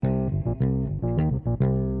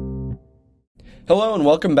Hello and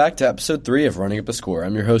welcome back to episode 3 of Running Up a Score.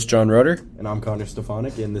 I'm your host, John Roeder. And I'm Connor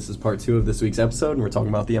Stefanik, and this is part 2 of this week's episode, and we're talking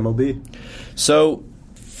about the MLB. So,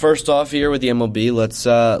 first off here with the MLB,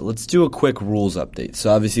 let's do a quick rules update.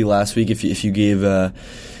 So obviously last week, if you gave the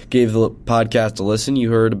podcast a listen,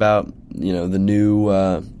 you heard about the new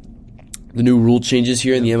rule changes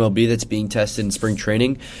here in the MLB that's being tested in spring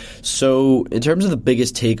training. So in terms of the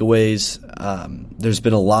biggest takeaways, there's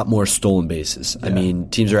been a lot more stolen bases. Yeah, I mean,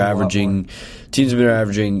 teams have been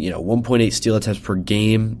averaging 1.8 steal attempts per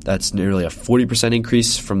game. That's nearly a 40%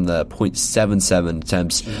 increase from the 0.77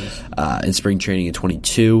 attempts in spring training in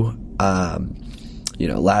 22.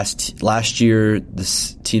 Last year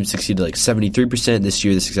this team succeeded like 73%. This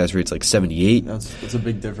year the success rate's like 78%. That's a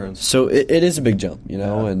big difference. So it is a big jump,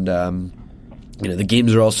 and the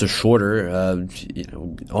games are also shorter.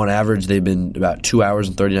 On average they've been about 2 hours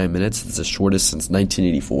and 39 minutes. It's the shortest since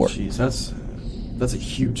 1984. Jeez, that's a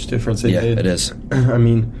huge difference. It is. I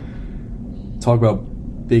mean, talk about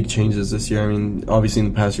big changes this year. I mean, obviously in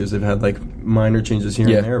the past years they've had like minor changes here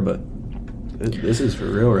and there, but this is for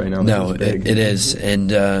real right now. No, it is,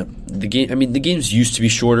 and the game. I mean, the games used to be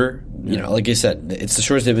shorter. Like I said, it's the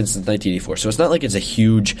shortest they've been since 1984. So it's not like it's a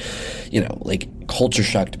huge, culture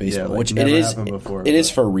shock to baseball, which it is. Before, it is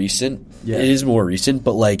for recent. Yeah. It is more recent,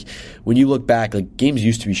 but like when you look back, like games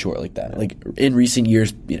used to be short like that. Yeah. Like in recent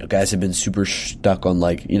years, guys have been super stuck on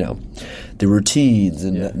like the routines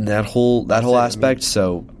and that whole aspect.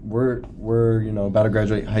 So we're about to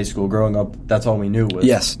graduate high school. Growing up, that's all we knew was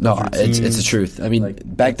it's the truth. I mean,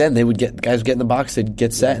 back then guys would get in the box, they'd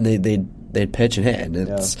get set, and they'd pitch and hit,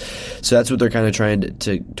 and so that's what they're kind of trying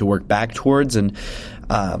to work back towards. And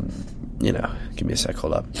give me a sec,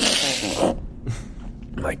 hold up.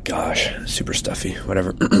 My gosh, super stuffy.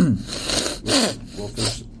 Whatever. We'll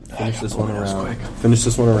finish this one around. Finish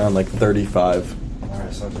this one around like 35. All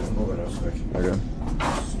right, so just move it real quick. Okay.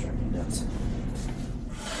 It's driving me nuts.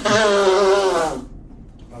 Oh,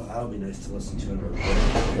 that'll be nice to listen to in a recording.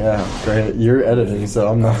 Yeah, great. You're editing, so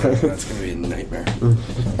I'm not. That's gonna be a nightmare.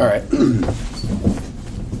 All right.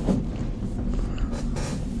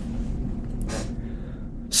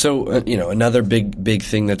 So another big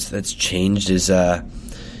thing that's changed is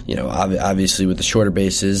obviously with the shorter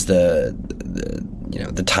bases, the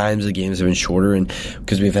times of the games have been shorter, and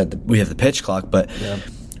because we have the pitch clock, but. Yeah.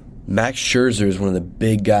 Max Scherzer is one of the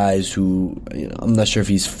big guys who, I'm not sure if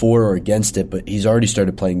he's for or against it, but he's already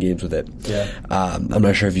started playing games with it. Yeah. I'm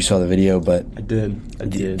not sure if you saw the video, but I did.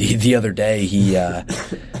 The other day, he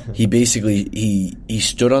basically he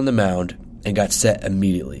stood on the mound and got set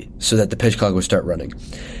immediately so that the pitch clock would start running,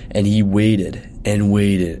 and he waited and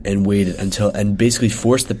waited and waited and basically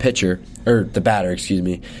forced the batter,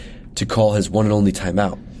 to call his one and only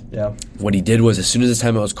timeout. Yeah. What he did was, as soon as his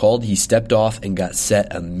timeout was called, he stepped off and got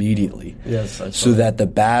set immediately. Yes. So that the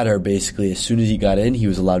batter, basically, as soon as he got in, he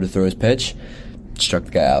was allowed to throw his pitch, struck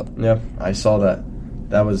the guy out. Yeah, I saw that.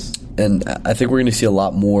 And I think we're going to see a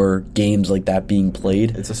lot more games like that being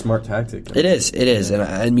played. It's a smart tactic. It is. And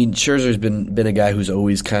I mean, Scherzer's been a guy who's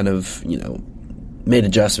always kind of, made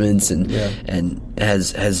adjustments and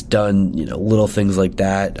has done, little things like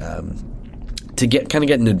that. To get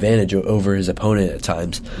an advantage over his opponent at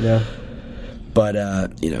times. Yeah. But I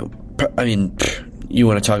mean, you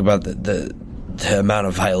want to talk about the amount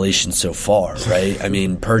of violations so far, right? I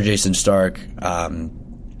mean, per Jason Stark,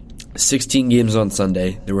 16 games on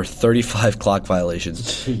Sunday, there were 35 clock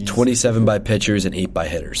violations, Jeez. 27 by pitchers and 8 by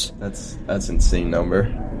hitters. That's an insane number.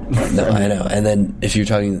 No, I know. And then if you're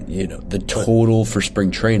talking, the total for spring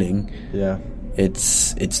training,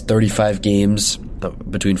 it's 35 games.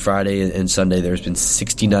 Between Friday and Sunday, there's been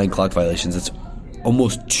 69 clock violations. That's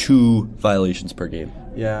almost 2 violations per game.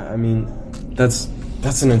 Yeah, I mean, that's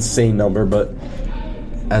an insane number, but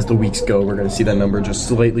as the weeks go, we're going to see that number just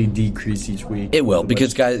slightly decrease each week. It will,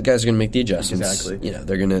 because guys are going to make the adjustments. Exactly.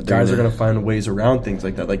 They're going to guys are going to find ways around things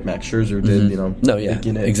like that, like Max Scherzer did.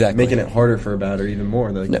 Mm-hmm. Making it harder for a batter even more.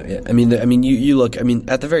 I mean, you look. I mean,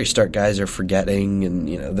 at the very start, guys are forgetting, and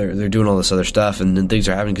they're doing all this other stuff, and then things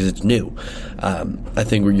are happening because it's new. I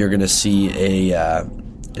think you're going to see not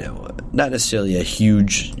necessarily a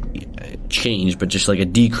huge change, but just like a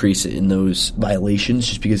decrease in those violations,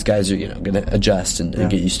 just because guys are going to adjust and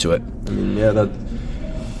get used to it. I mean,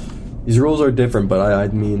 these rules are different, but I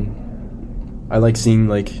mean, I like seeing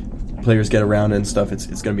like players get around it and stuff. It's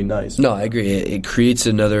going to be nice. No, I agree. It creates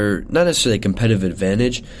another, not necessarily a competitive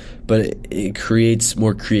advantage, but it creates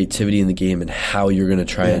more creativity in the game and how you're going to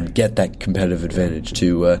try and get that competitive advantage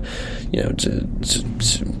to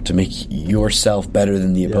make yourself better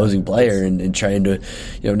than the opposing player, and trying to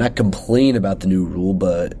not complain about the new rule,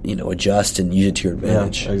 but adjust and use it to your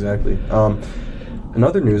advantage. Yeah, exactly. in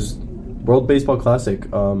other news, World Baseball Classic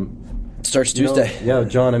starts Tuesday. Yeah,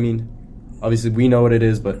 John, I mean, obviously we know what it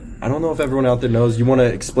is, but I don't know if everyone out there knows. You want to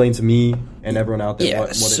explain to me and everyone out there what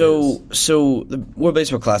it is? So the World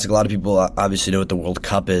Baseball Classic, a lot of people obviously know what the World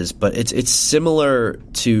Cup is, but it's similar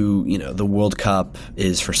to, the World Cup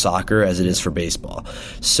is for soccer as it is for baseball.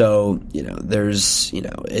 So, there's,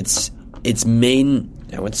 it's main,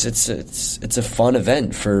 it's a fun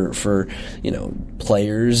event for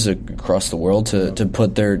players across the world to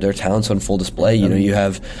put their talents on full display. You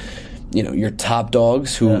have your top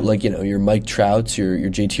dogs who your Mike Trouts, your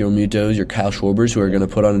JT Realmutos, your Kyle Schwarbers, who are going to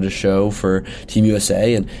put on a show for Team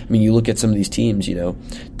USA. And I mean, you look at some of these teams.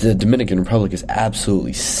 The Dominican Republic is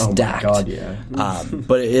absolutely stacked. Oh my God, yeah.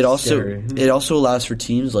 But it also allows for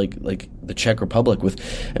teams like the Czech Republic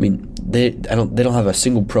they don't have a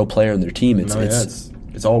single pro player on their team.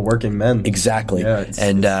 It's all working men. Exactly. Yeah, it's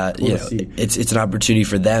cool it's an opportunity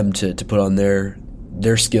for them to put on their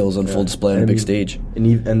skills on full display on a big stage.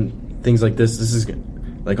 And things like this is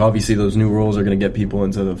like, obviously those new rules are going to get people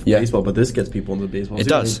into the baseball, but this gets people into baseball too.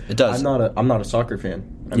 It does. I'm not a soccer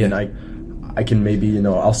fan. I mean, I can maybe,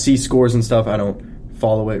 I'll see scores and stuff. I don't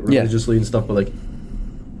follow it religiously and stuff, but like,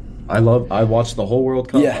 I watched the whole World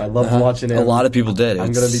Cup. I loved watching it. A lot of people did.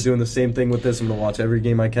 I'm going to be doing the same thing with this. I'm going to watch every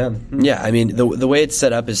game I can. Yeah, I mean, the way it's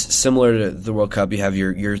set up is similar to the World Cup. You have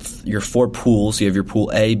your 4 pools. You have your pool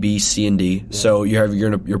A, B, C, and D. Yeah. So you have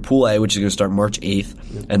your pool A, which is going to start March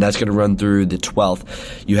 8th, and that's going to run through the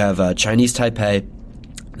 12th. You have Chinese Taipei,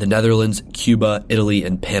 the Netherlands, Cuba, Italy,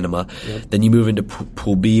 and Panama. Yep. Then you move into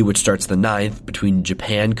Pool B, which starts the 9th, between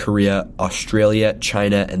Japan, Korea, Australia,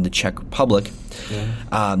 China, and the Czech Republic.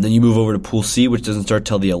 Yeah. Then you move over to Pool C, which doesn't start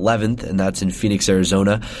till the 11th, and that's in Phoenix,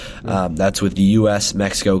 Arizona. That's with the U.S.,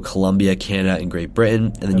 Mexico, Colombia, Canada, and Great Britain.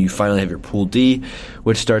 And then you finally have your Pool D,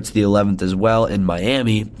 which starts the 11th as well in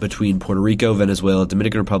Miami, between Puerto Rico, Venezuela,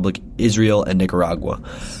 Dominican Republic, Israel, and Nicaragua.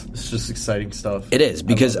 It's just exciting stuff. It is,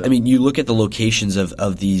 because I mean, you look at the locations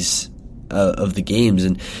of these of the games,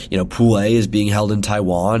 and Pool A is being held in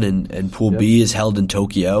Taiwan, and Pool B is held in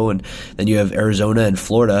Tokyo, and then you have Arizona and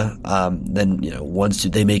Florida. Then once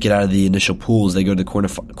they make it out of the initial pools, they go to the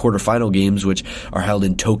quarterfinal games, which are held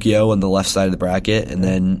in Tokyo on the left side of the bracket, and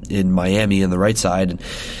then in Miami on the right side. And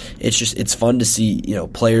it's fun to see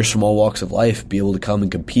players from all walks of life be able to come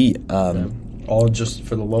and compete. All just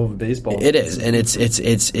for the love of baseball. It is, and it's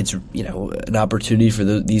an opportunity for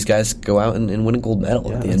these guys to go out and win a gold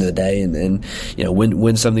medal at the end of the day, and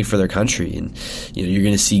win something for their country. And you're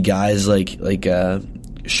going to see guys like Shohei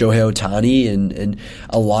Ohtani and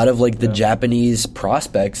a lot of the Japanese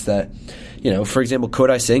prospects that. For example,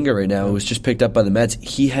 Kodai Senga right now was just picked up by the Mets.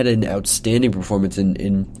 He had an outstanding performance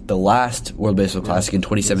in the last World Baseball Classic in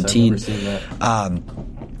 2017. Yes, I've never seen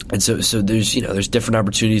that. And so there's different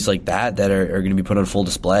opportunities like that are going to be put on full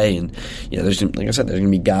display, and there's, like I said, there's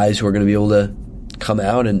going to be guys who are going to be able to come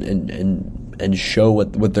out and show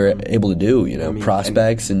what they're able to do.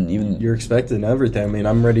 Prospects and even you're expecting everything. I mean,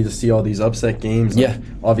 I'm ready to see all these upset games.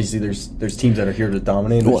 Obviously there's teams that are here to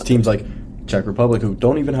dominate. There's teams like Czech Republic who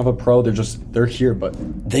don't even have a pro. They're here, but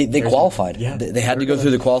they qualified. Yeah, they had to go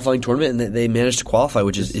through the qualifying tournament, and they managed to qualify,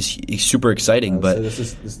 which is super exciting. But it's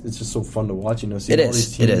just so fun to watch. Seeing it all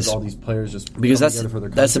these teams, all these players just because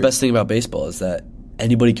that's the best thing about baseball is that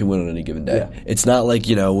anybody can win on any given day. Yeah. It's not like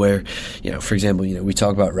where for example we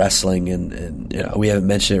talk about wrestling and we haven't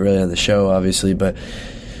mentioned it really on the show obviously, but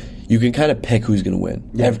you can kind of pick who's going to win.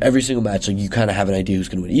 Yeah. Every single match, you kind of have an idea who's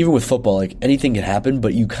going to win. Even with football, anything can happen,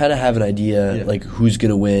 but you kind of have an idea, who's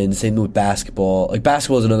going to win. Same with basketball.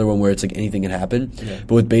 Basketball is another one where it's anything can happen. Yeah.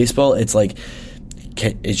 But with baseball, it's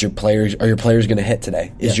are your players going to hit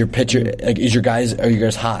today? Is your pitcher, are you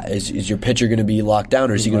guys hot? Is your pitcher going to be locked down,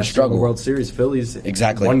 or is he going to struggle? World Series, Phillies.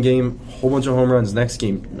 Exactly. One game, whole bunch of home runs. Next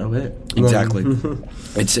game, no hit. Exactly.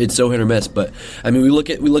 It's so hit or miss. But I mean, we look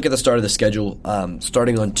at the start of the schedule.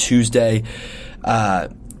 Starting on Tuesday,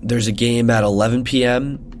 there's a game at 11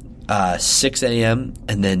 p.m., 6 a.m.,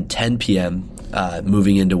 and then 10 p.m.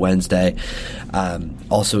 Moving into Wednesday.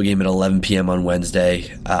 Also a game at 11 p.m. on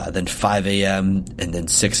Wednesday, then 5 a.m., and then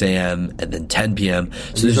 6 a.m., and then 10 p.m.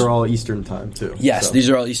 So these are all Eastern time, too. Yes, these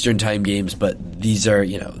are all Eastern time games, but these are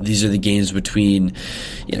the games between,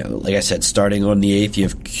 like I said, starting on the 8th, you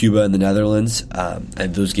have Cuba and the Netherlands,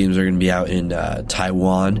 and those games are going to be out in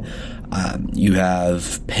Taiwan. You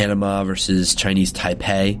have Panama versus Chinese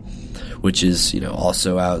Taipei, which is,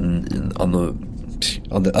 also out on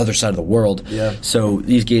the other side of the world. Yeah. So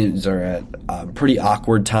these games are at pretty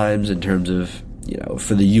awkward times in terms of,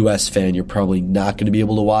 for the U.S. fan, you're probably not going to be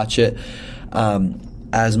able to watch it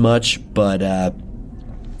as much. But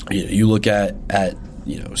you look at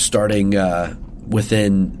starting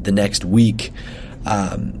within the next week, we're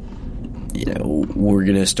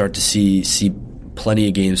going to start to see plenty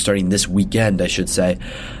of games starting this weekend, I should say.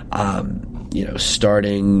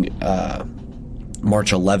 Starting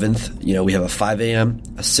March 11th, we have a 5 a.m.,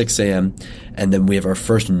 a 6 a.m., and then we have our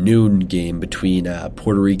first noon game between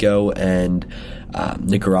Puerto Rico and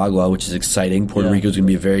Nicaragua, which is exciting. Puerto Rico is going to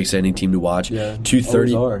be a very exciting team to watch. Yeah,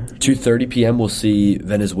 2:30 p.m. we'll see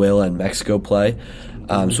Venezuela and Mexico play.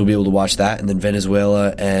 So we'll be able to watch that, and then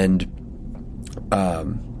Venezuela and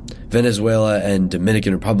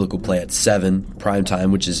Dominican Republic will play at 7 prime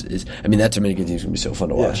time, which is that Dominican team is going to be so fun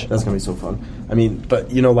to watch. That's going to be so fun.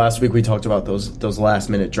 But last week we talked about those last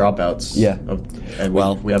minute dropouts. Yeah.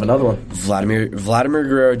 We have another one. Vladimir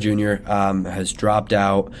Guerrero Jr. Has dropped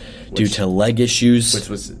out due to leg issues.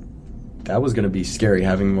 That was going to be scary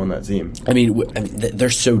having him on that team. They're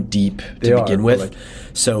so deep to begin with,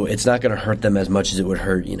 so it's not going to hurt them as much as it would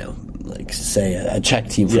hurt, say a Czech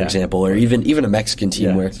team, for example, or even a Mexican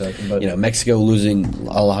team where, exactly. Mexico losing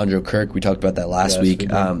Alejandro Kirk, we talked about that last week,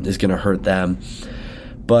 is going to hurt them.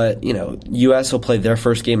 But, U.S. will play their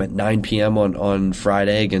first game at 9 p.m. on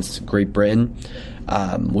Friday against Great Britain,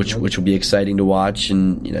 which will be exciting to watch.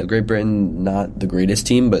 And, Great Britain, not the greatest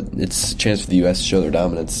team, but it's a chance for the U.S. to show their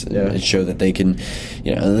dominance and show that they can,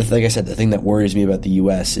 like I said, the thing that worries me about the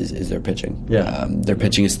U.S. is their pitching. Yeah. Their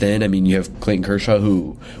pitching is thin. You have Clayton Kershaw,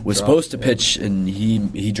 who was supposed to pitch, and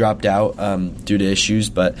he dropped out due to issues,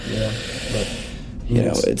 but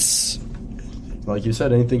it's... Like you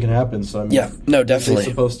said, anything can happen. So definitely. They're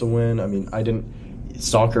supposed to win. I didn't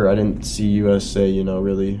see USA,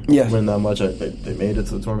 really win that much. They made it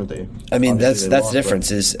to the tournament. That's the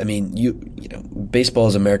difference. Baseball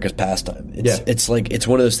is America's pastime. It's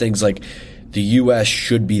one of those things like the U.S.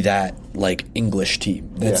 should be that English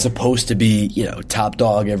team that's supposed to be top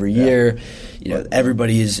dog every year.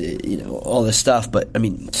 Everybody is all this stuff, but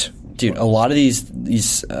dude, a lot of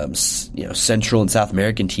these Central and South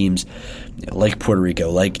American teams, like Puerto Rico,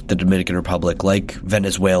 like the Dominican Republic, like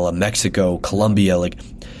Venezuela, Mexico, Colombia,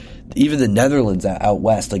 even the Netherlands out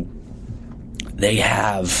west, they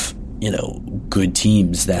have good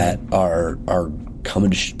teams that are coming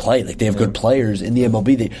to play. They have good players in the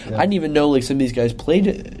MLB. I didn't even know some of these guys played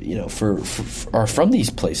are from these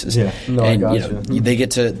places. Yeah, no, and I got you. They get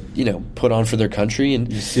to put on for their country,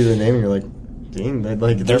 and you see their name and you're like, dang,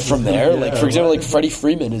 they're from there. For example, Freddie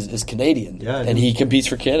Freeman is Canadian, and he competes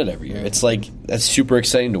for Canada every year. It's that's super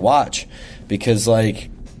exciting to watch because he's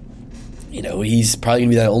probably gonna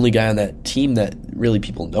be that only guy on that team that really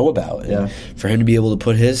people know about. And for him to be able to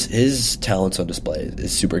put his talents on display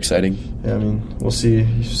is super exciting. Yeah, we'll see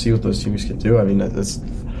what those teams can do.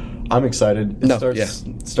 I'm excited. It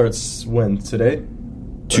starts when today.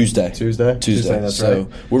 Tuesday. That's so right.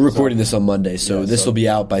 We're recording this on Monday, so this will be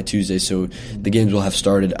out by Tuesday. So the games will have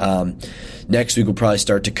started. Next week we'll probably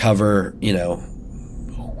start to cover,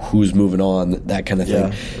 who's moving on, that kind of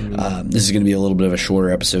thing. Yeah. This is going to be a little bit of a shorter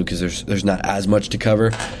episode because there's not as much to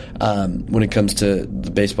cover when it comes to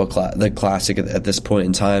the baseball the classic at this point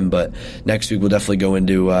in time. But next week we'll definitely go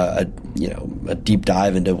into a deep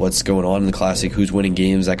dive into what's going on in the classic, who's winning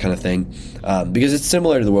games, that kind of thing. Because it's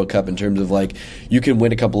similar to the World Cup in terms of you can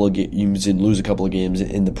win a couple of games and lose a couple of games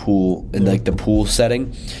in the pool the pool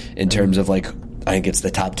setting. In terms of I think it's the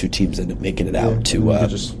top 2 teams that end up making it out to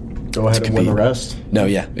just go ahead and win the rest. No,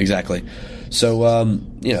 exactly. So,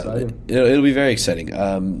 it'll be very exciting.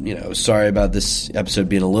 Sorry about this episode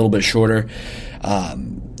being a little bit shorter.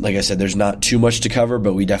 Like I said, there's not too much to cover,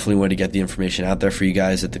 but we definitely want to get the information out there for you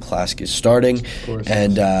guys that the Classic is starting. Of course.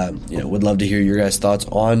 And, would love to hear your guys' thoughts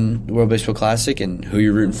on the World Baseball Classic and who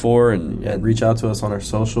you're rooting for. And reach out to us on our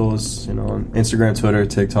socials, on Instagram, Twitter,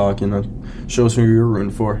 TikTok, show us who you're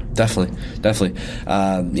rooting for. Definitely.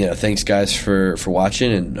 Thanks, guys, for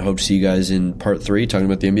watching, and hope to see you guys in part 3 talking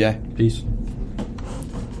about the NBA. Peace.